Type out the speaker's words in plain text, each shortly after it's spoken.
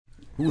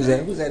Who was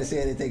that? Who's that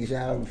said they take a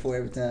shower before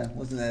every time?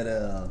 Wasn't that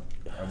our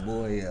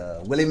boy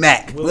Willie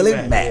Mack? Willie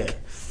Mack. Yeah.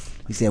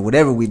 He said,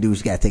 whatever we do,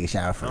 she got to take a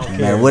shower first. No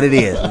matter what it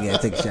is, we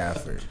got to take a shower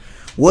first.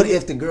 What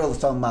if the girl was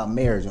talking about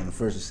marriage on the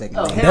first or second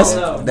date?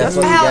 That's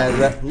what you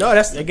guys. No,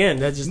 that's just she ain't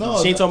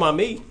talking about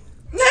me.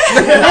 She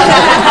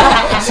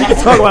can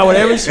talk about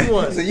whatever she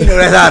wants. So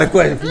that's out of the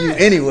question for you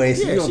anyway.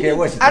 So you don't care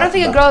what she. I don't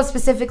think a girl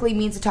specifically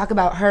means to talk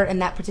about her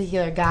and that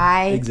particular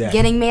guy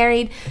getting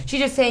married.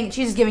 She's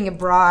just giving a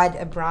broad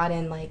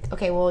and like,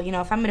 okay, well,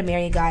 if I'm gonna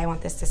marry a guy, I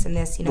want this, and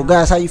this. Well,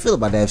 guys, how you feel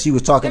about that? If she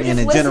was talking in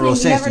a general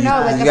sense, you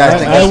never know. You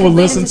guys think I will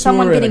listen to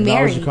her and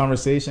acknowledge the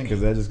conversation because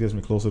that just gets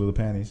me closer to the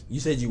panties. You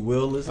said you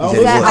will listen. Oh,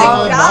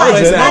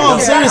 no,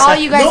 serious. All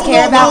you guys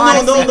care about,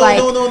 honestly, like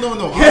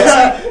no.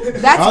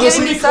 That's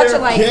giving me such a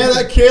like.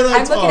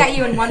 I'm looking at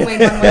you in one way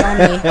only.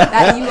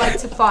 That you like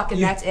to fuck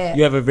and that's it.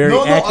 You have a very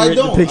accurate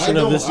depiction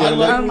of this. I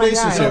like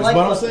relationships, but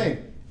I'm saying,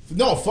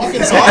 no,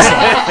 fucking saucy.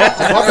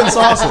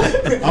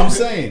 I'm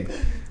saying,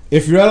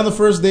 if you're out on the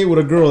first date with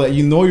a girl that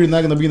you know you're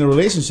not going to be in a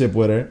relationship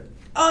with her.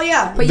 Oh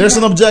yeah, but there's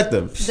an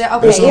objective. You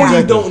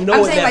don't know.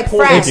 I'm saying like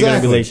friends.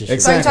 Exactly.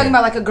 So you're talking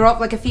about like a girl,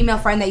 like a female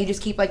friend that you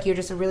just keep like you're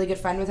just a really good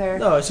friend with her.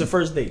 No, it's a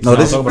first date. No,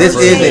 this is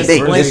a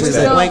date. This is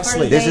a blank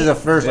slate. This is a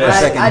first or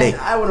second date.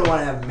 I wouldn't want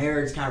to have a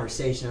marriage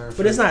conversation.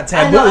 But it's not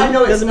taboo. I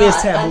know doesn't mean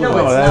it's taboo.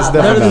 That's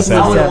definitely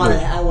not taboo.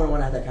 I wouldn't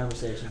want to have that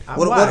conversation.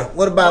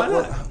 What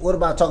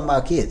about talking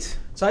about kids?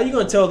 So how you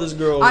gonna tell this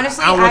girl?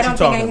 Honestly, I don't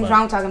think anything's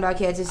wrong talking about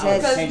kids. It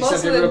says because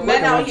most of the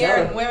men out here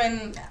and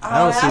women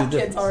have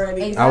kids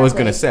already. Exactly. I was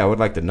gonna say I would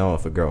like to know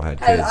if a girl had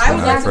kids. I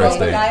would like to know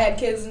if a guy had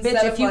kids.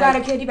 Bitch, if you got a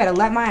kid, you better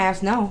let my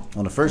ass know.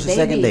 On the first or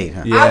second date,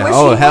 huh? Yeah.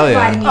 Oh hell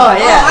yeah. Oh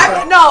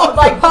yeah. No,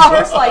 like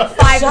first like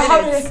 5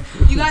 minutes.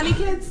 You got any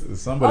kids?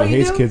 Somebody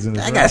hates kids in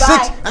this room.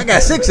 I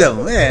got six of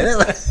them. Man.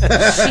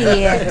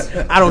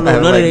 Shit. I don't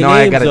know none of their names.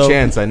 I got a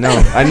chance. I know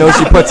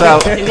she puts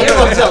out. They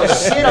don't tell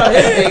shit on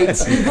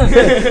his dates.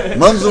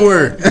 Mum's the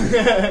word.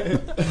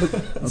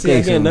 See,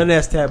 again, none of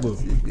that's taboo.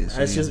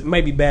 It's just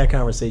maybe bad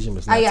conversation, but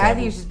it's not taboo. I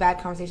think it's just bad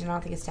conversation. I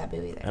don't think it's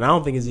taboo either. And I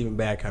don't think it's even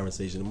bad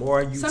conversation. The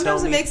more you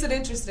sometimes it makes it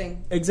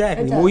interesting.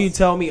 Exactly. The more you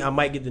tell me, I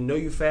might get to know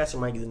you faster.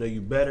 I might get to know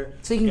you better.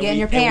 So you can get in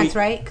your pants,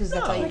 right? Because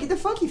that's how you get the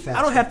funky fast.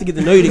 I don't have to get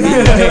to know you to get in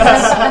your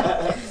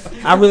pants.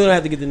 I really don't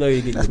have to get to know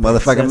you to get that's in your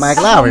pants. That's motherfucking Mike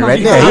Lowry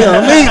right there. You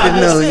don't need to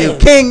know you.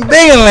 King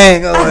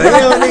Dingalang over there.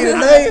 You don't need to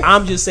know you.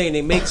 I'm just saying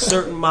they make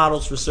certain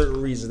models for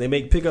certain reasons. They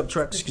make pickup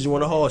trucks because you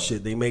want to haul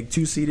shit. They make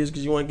 2-seaters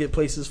because you want to get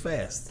places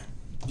fast.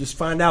 Just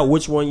find out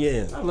which one you're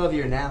in. I love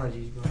your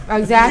analogies, bro.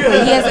 Exactly.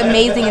 He has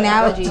amazing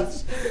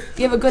analogies.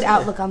 You have a good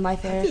outlook on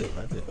life, Eric.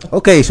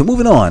 Okay, so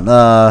moving on.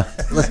 On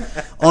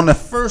the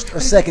first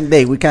or second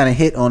date, we kind of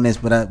hit on this,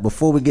 but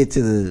before we get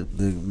to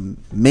the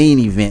main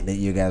event that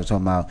you guys are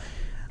talking about,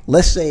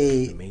 let's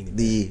say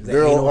the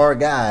girl or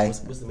guy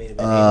what's the main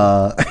event?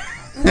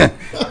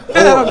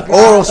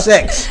 oral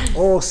sex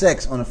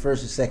on the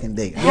first or second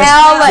date.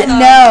 Hell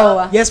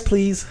no. Yes,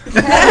 please.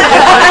 May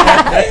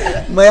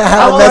I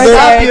have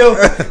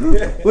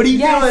another? What are you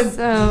doing?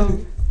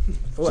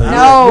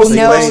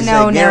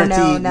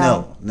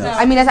 No.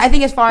 I mean, I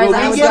think as far as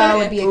I would go, it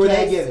would be a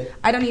kiss.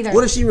 I don't either.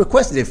 What if she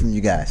requested it from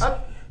you guys?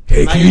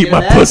 Hey, can you eat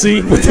my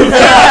pussy?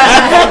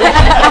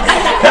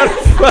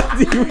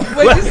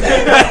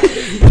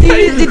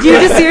 Did you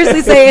just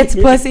seriously say it's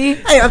pussy?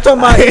 Hey, I'm talking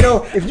about,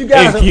 if you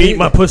guys... Hey, can you eat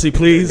my pussy,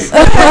 please?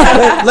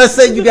 Let's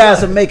say you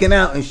guys are making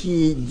out and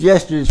she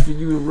gestures for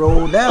you to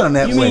roll down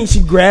that way. You mean she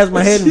grabs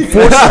my head and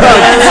forces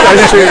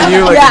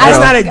it? That's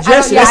not a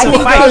gesture. That's a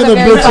fight.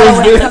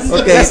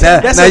 Okay,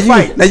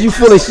 now you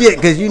full of shit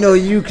because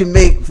you can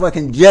make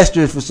fucking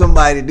gestures for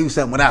somebody to do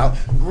something without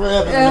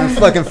grabbing them and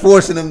fucking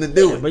forcing them to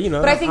do it. But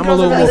I think girls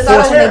are really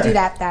subtle when they do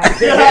that.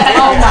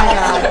 Oh my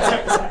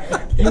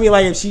god. You mean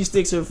like if she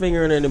sticks her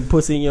finger in and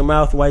pussy in your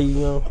mouth while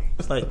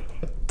it's like...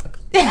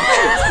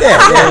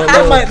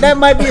 that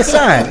might be a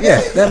sign. Yeah,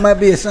 that might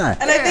be a sign.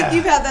 And I think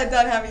you've had that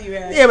done, haven't you,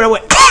 Aaron? Yeah, but I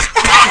went...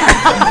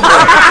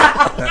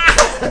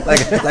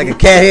 like a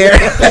cat hair.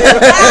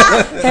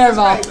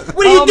 Hairball.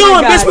 What are you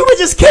doing, bitch? We were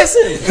just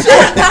kissing.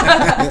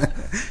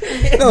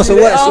 No, so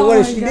what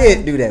if she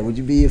did do that? Would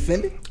you be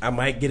offended? I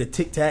might get a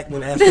tic tac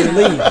and ask her to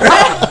leave.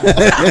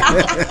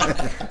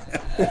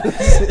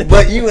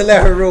 But you would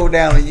let her roll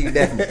down and you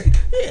definitely.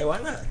 Yeah, why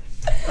not?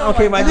 I don't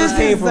care if I just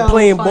came from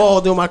playing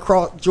ball doing my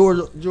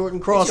Jordan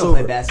crossover.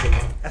 Play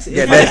basketball.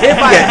 Yeah,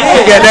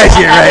 that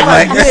shit right,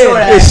 Mike.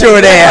 It's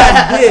sure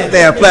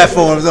they have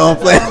platforms on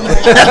play.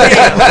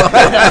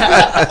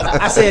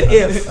 I said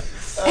if.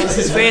 This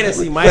is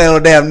fantasy, Mike. Play on a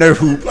damn nerf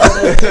hoop.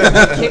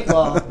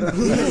 Kickball.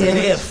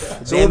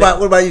 If. So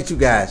what about you two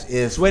guys?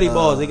 If sweaty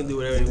balls, they can do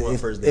whatever they want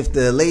first day. If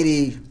the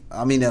lady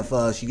I mean, if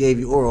she gave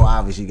you oral,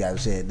 obviously you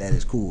guys said that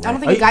is cool. Right? I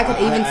don't think a guy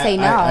could even say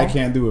no. I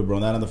can't do it, bro.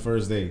 Not on the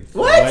first date.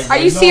 What? Like, are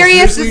you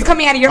serious? This is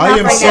coming out of your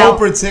mouth right now. I am so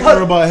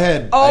particular about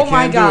head. Oh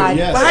my god!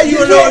 Yes. But how you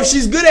know if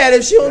she's good at it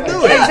if she don't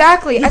do it?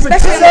 Exactly,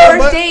 especially on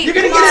the first date. You're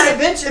gonna get it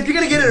eventually. If you're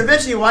gonna get it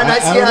eventually, why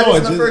not see how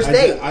it is on the first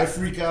date? I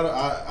freak out.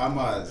 I'm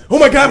oh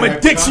my god, my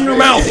dick's in your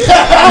mouth.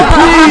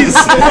 Please.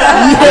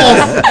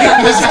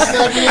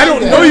 I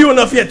don't know you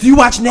enough yet. Do you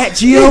watch Nat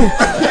Geo?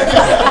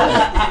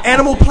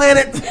 Animal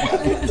Planet?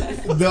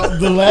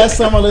 The last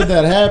time I let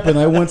that happen,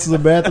 I went to the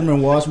bathroom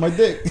and washed my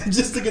dick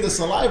just to get the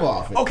saliva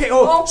off it. Okay,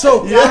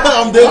 so yeah,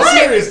 I'm dead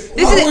serious.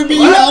 I would be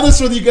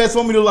honest with you guys.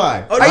 Want me to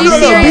lie? Are you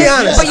serious? Be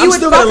honest. But you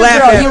would fuck a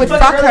girl. You would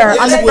fuck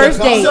her on the first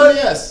date. So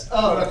yes.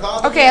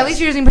 Oh. Okay, at least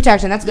you're using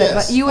protection. That's good.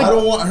 Yes. But you would I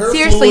don't want her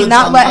seriously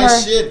not let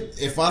her. Shit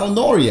if I don't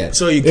know her yet.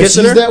 So you if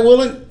kissing she's her? that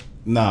willing?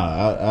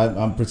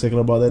 Nah, I'm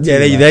particular about that. Yeah,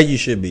 too, that you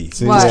should be.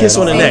 See, just kiss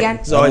on the neck. I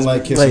don't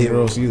like kissing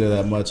girls either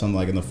that much on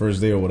like in the first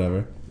day or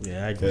whatever.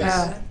 Yeah, I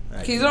guess.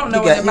 You don't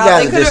know you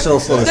guys are just so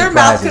full of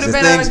surprises. The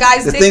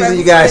things that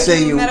you guys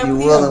say you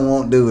will and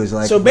won't do is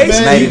like. So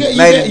basically,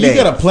 man, you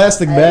got a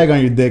plastic bag on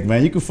your dick,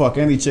 man. You can fuck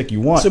any chick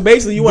you want. So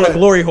basically, you want a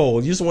glory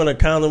hole. You just want a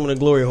condom and a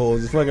glory hole.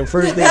 It's fucking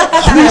first date.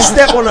 Please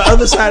step on the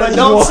other side of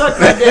the wall.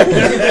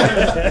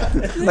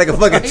 Like a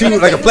fucking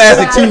tube, like a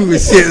plastic tube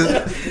and shit.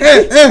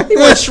 You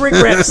want shrink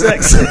wrap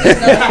sex. You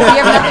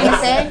have nothing to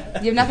say?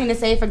 You have nothing to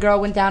say if a girl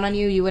went down on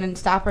you? You wouldn't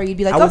stop her? You'd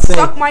be like, go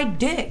suck my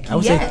dick. I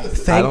would say,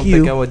 I don't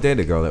think I would date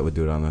a girl that would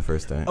do it on the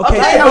first date. Okay.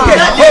 You're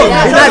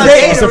not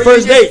dating. It's the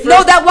first date.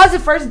 No, that was the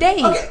first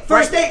date. Okay,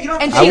 first date. You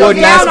don't. And I she wouldn't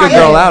goes ask down a on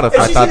girl you. out if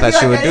I thought that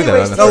she would do that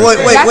on the No, first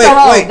date.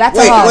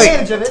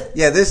 wait.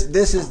 Yeah, this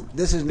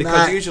is because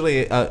not.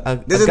 usually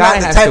a This is guy not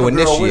the has type to of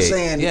girl we're initiate.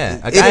 saying. Yeah,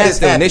 a If guy it has is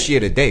to happening.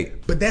 initiate a date.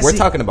 But that's we're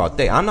talking about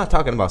date. I'm not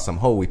talking about some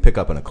hoe we pick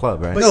up in a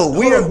club, right? No,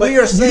 we are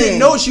You saying. didn't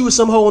know she was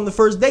some hoe on the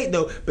first date,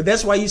 though. But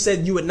that's why you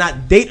said you would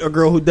not date a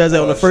girl who does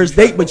that on the first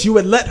date, but you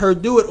would let her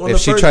do it on the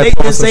If she first tried date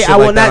to and say, I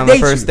will not on the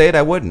date first you. date,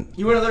 I wouldn't.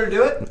 You wouldn't let her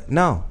do it?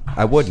 No,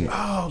 I wouldn't.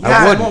 I I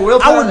have more wouldn't.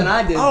 willpower than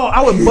I do.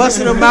 I would bust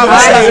in her mouth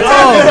and say,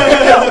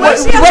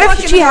 What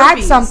if she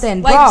had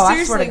something? Bro, Like, I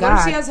seriously, swear to what if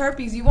she God. has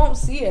herpes? You won't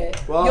see it.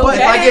 Well, You'll if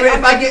get I it, give it,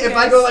 I'm if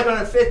I not go like on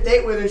a fifth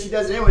date with her, she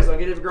does it anyways. I'll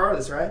get it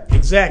regardless, right?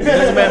 exactly. It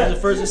doesn't matter if it's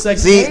the first or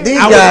second. See, these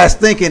guys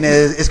thinking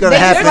is it's gonna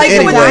happen like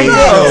anyway. the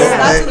So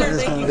That's what they're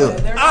let's thinking. do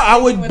it. I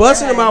would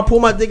bust in her mouth, pull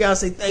my dick out, and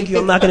say, thank you,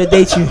 I'm not going to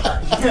date you.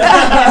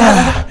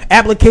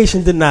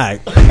 Application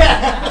denied.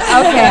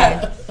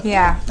 Okay.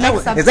 Yeah.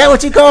 Next up. Is that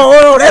what you call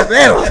oral? That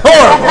was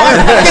horrible.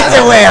 Get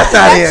your ass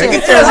out of here.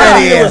 Get your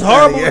It was ass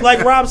horrible.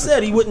 Like Rob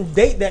said, he wouldn't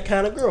date that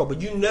kind of girl, but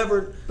you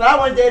never. But I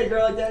wouldn't date a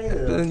girl like that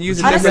either. though. Then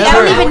use a Honestly, different I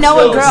don't term. even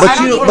know a girl. But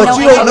you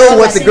don't know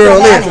what the girl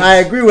is. I I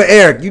agree with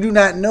Eric. You do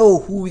not know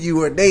who you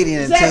are dating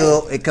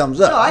until it comes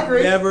No, I up.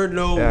 agree. Never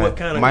know Yeah. what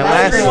kind of My girl.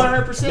 I agree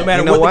last- 100%. No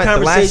matter You know what what? the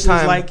The last conversation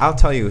time, is like. I'll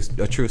tell you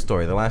a true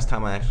story. The last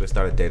time I actually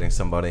started dating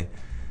somebody,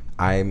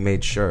 I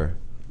made sure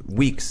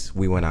weeks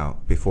we went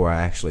out before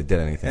I actually did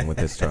anything with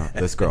this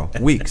girl.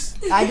 Weeks.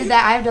 did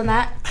that. I've done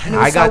that. And it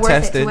was I got so worth it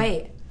tested. to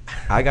wait.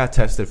 I got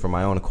tested for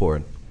my own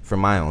accord, for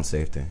my own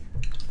safety.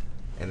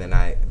 And then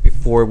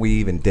before we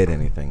even did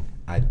anything,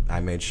 I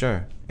made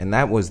sure. And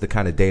that was the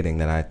kind of dating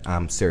that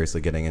I'm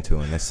seriously getting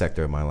into in this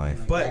sector of my life.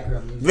 But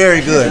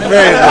Very good.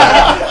 Very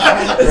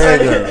good. Very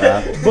good,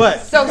 Rob.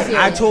 But So serious.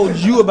 I told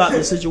you about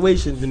the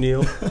situation,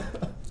 Daniil.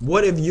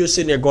 What if you're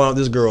sitting there going out with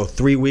this girl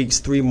 3 weeks,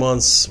 3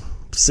 months,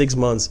 6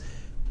 months,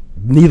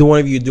 neither one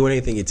of you do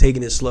anything, you're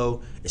taking it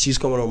slow, and she's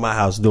coming over my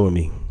house doing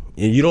me.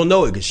 And you don't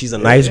know it because she's a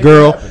nice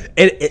girl.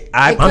 And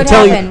I'm could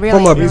telling happen. you,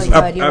 Really, from really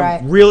could. You're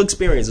right. real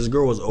experience, this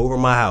girl was over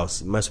my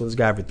house, messing with this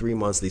guy for 3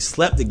 months. They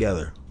slept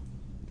together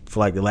for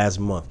like the last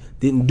month.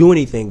 Didn't do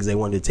anything because they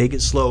wanted to take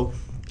it slow.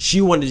 She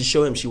wanted to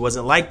show him she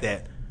wasn't like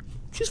that.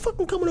 She's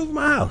fucking coming over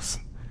my house.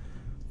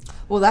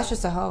 Well, that's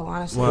just a hoe,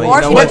 honestly. Well, Or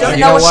you know she what? doesn't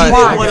You know know what she what? She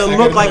didn't wants. want to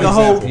look like a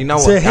hoe You know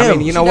to what? him. I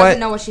mean, you know She what? doesn't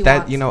know what she that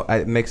wants. you know,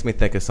 it makes me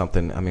think of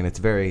something. I mean, it's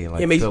very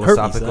like It makes herpes.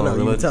 philosophical, I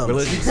know, you tell me.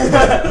 religious.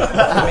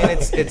 I mean,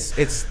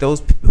 it's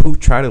those who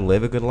try to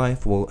live a good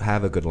life will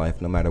have a good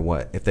life no matter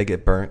what. If they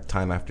get burnt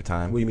time after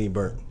time What do you mean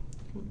burnt?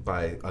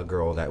 by a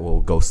girl that will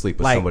go sleep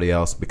with Like, somebody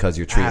else because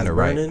you're treating Eyes her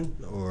right. burning,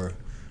 or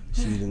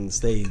she didn't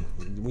stay.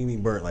 We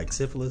mean burnt like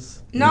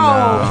syphilis? No,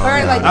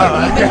 burn like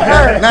you've been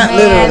hurt, Not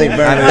man. literally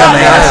burn. I mean,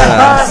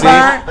 Dumbass. See?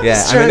 Burnt.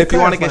 Yeah, I Sure, mean, if you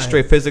want to get clarifying.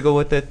 straight physical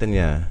with it, then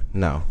yeah,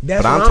 no.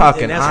 That's But I'm what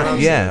talking, and that's what I'm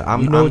yeah, saying.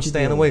 I'm, You know I'm what you're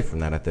staying doing. away from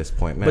that at this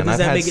point, But man. does I've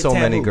that had make it so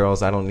many taboo?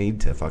 girls, I don't need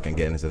to fucking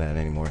get into that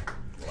anymore.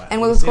 And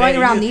what's going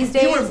around these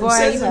You days, went from boy, you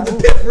sensitive know,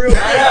 to pimp real I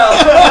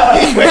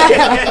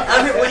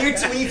mean, when you're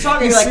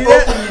talking, You like see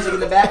Oprah that? music in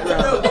the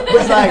background.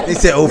 It's like, They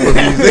said Oprah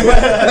music.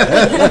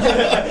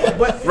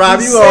 but Rob,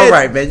 he you said- all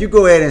right, man. You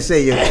go ahead and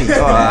say your piece.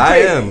 Oh, I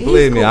am.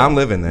 Believe me, I'm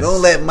living this.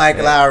 Don't let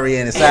Mike Lowry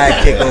and the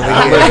sidekick over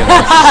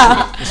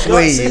here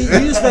sway See, you.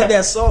 you just let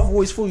that soft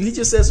voice fool you. He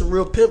just said some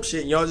real pimp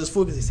shit, and y'all just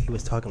fool because he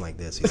was talking like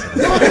this. He said, oh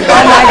my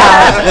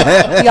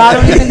god, y'all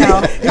don't even know.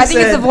 I think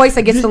it's the voice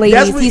that gets the That's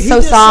ladies. what He's he so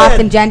just soft said.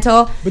 and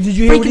gentle. But did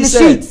you hear what Freaking he the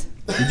said? sheets.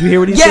 Did you hear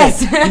what he Yes.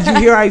 said? Did you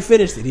hear how he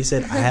finished it? He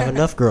said, "I have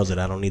enough girls that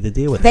I don't need to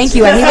deal with." Thank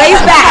you. And he lays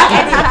back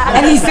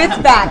and he sits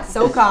back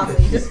so calmly,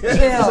 just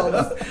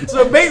chills.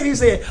 So basically, he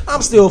said,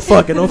 "I'm still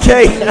fucking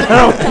okay.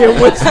 I don't care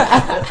what."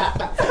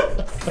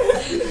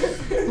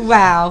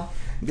 Wow.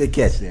 Good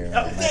catch there.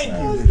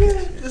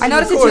 I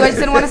noticed it too. I just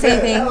didn't want to say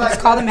anything. I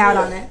just called him out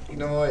on it. You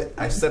know what?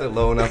 I said it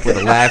low enough where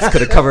the laughs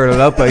could have covered it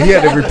up, but he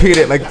had to repeat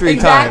it like 3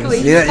 Exactly.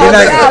 times. He You're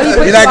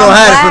not going to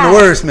hide it from the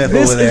wordsmith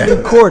This over is there.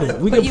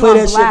 recorded. We Put can you play on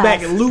that shit blast.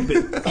 back and loop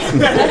it.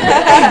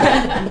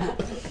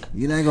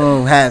 You're not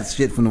going to hide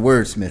shit from the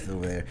wordsmith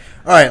over there.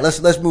 All right,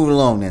 let's move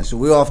along then. So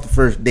we're off the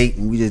first date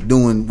and we just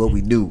doing what we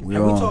do. Have we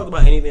talked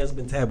about anything that's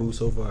been taboo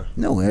so far?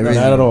 No, not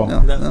at all.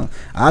 No.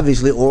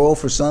 Obviously, oral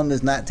for some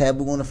is not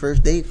taboo on the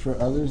first date. For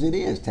others, it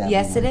is taboo.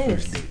 Yes, on it the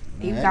is. first date.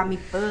 You All got right? me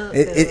fucked.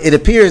 It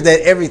appears that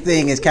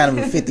everything is kind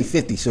of a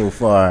 50-50 so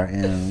far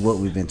in what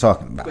we've been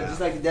talking about. But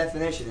just like the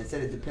definition, it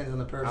said it depends on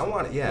the person. I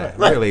want,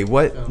 really.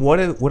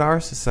 What our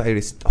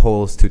society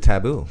holds to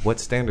taboo? What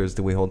standards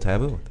do we hold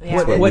taboo? Yeah.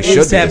 That's What we is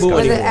should be taboo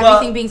With discussing. anymore?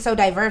 everything being so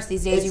diverse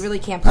these days, you really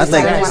can't I put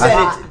think everyone said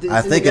on. it- I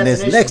It's in think the in this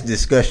definition. next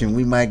discussion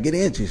we might get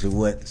into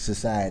what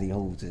society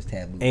holds as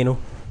taboo. Anal.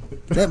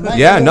 That might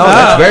Yeah, be no, one.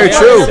 that's very yeah,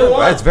 true. yeah.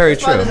 That's very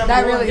true.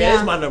 That really, That is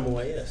yeah. my number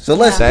one. Yes. So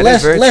let's That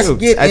is very let's true.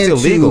 get That's into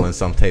illegal in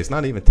some states,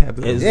 not even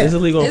taboo. It's, Yeah. it's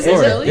illegal in Is it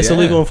Florida. really? It's Yeah.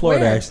 illegal in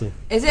Florida, Where? actually.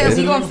 Is it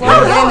illegal in How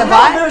Florida? In the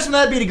how vibe? embarrassing would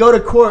that be to go to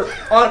court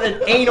on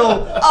an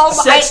anal my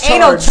sex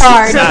anal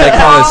charge. They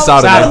call it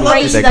sodomy.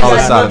 Crazy. They call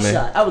it sodomy.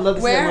 I would love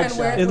to see Where a and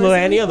where? mugshot. It's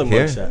like any other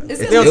Here? mugshot. Is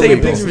They it don't take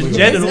illegal? pictures of Is it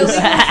genitals.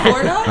 illegal in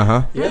Florida?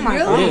 Uh-huh. Oh my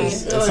Really?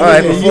 God. All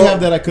right, You before, have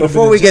that, I could've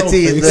before been we in get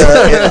to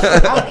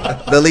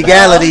jail the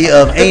legality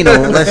of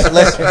anal,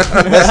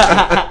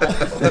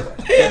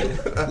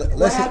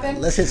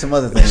 let's hit some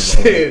other things.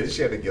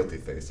 She had a guilty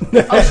face. Oh,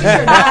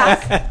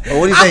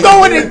 what do you think?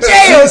 Going to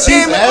jail,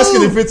 She's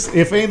asking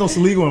if anal's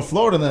illegal in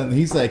Florida, then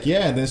he's like,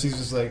 yeah, and then she's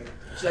just like,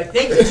 She's like,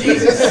 thank you,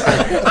 Jesus.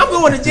 I'm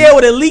going to jail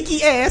with a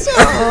leaky ass.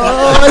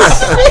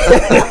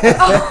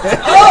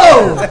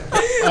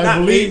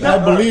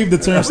 I believe the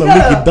term's a leaky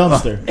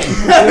dumpster.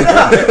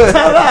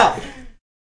 Time out.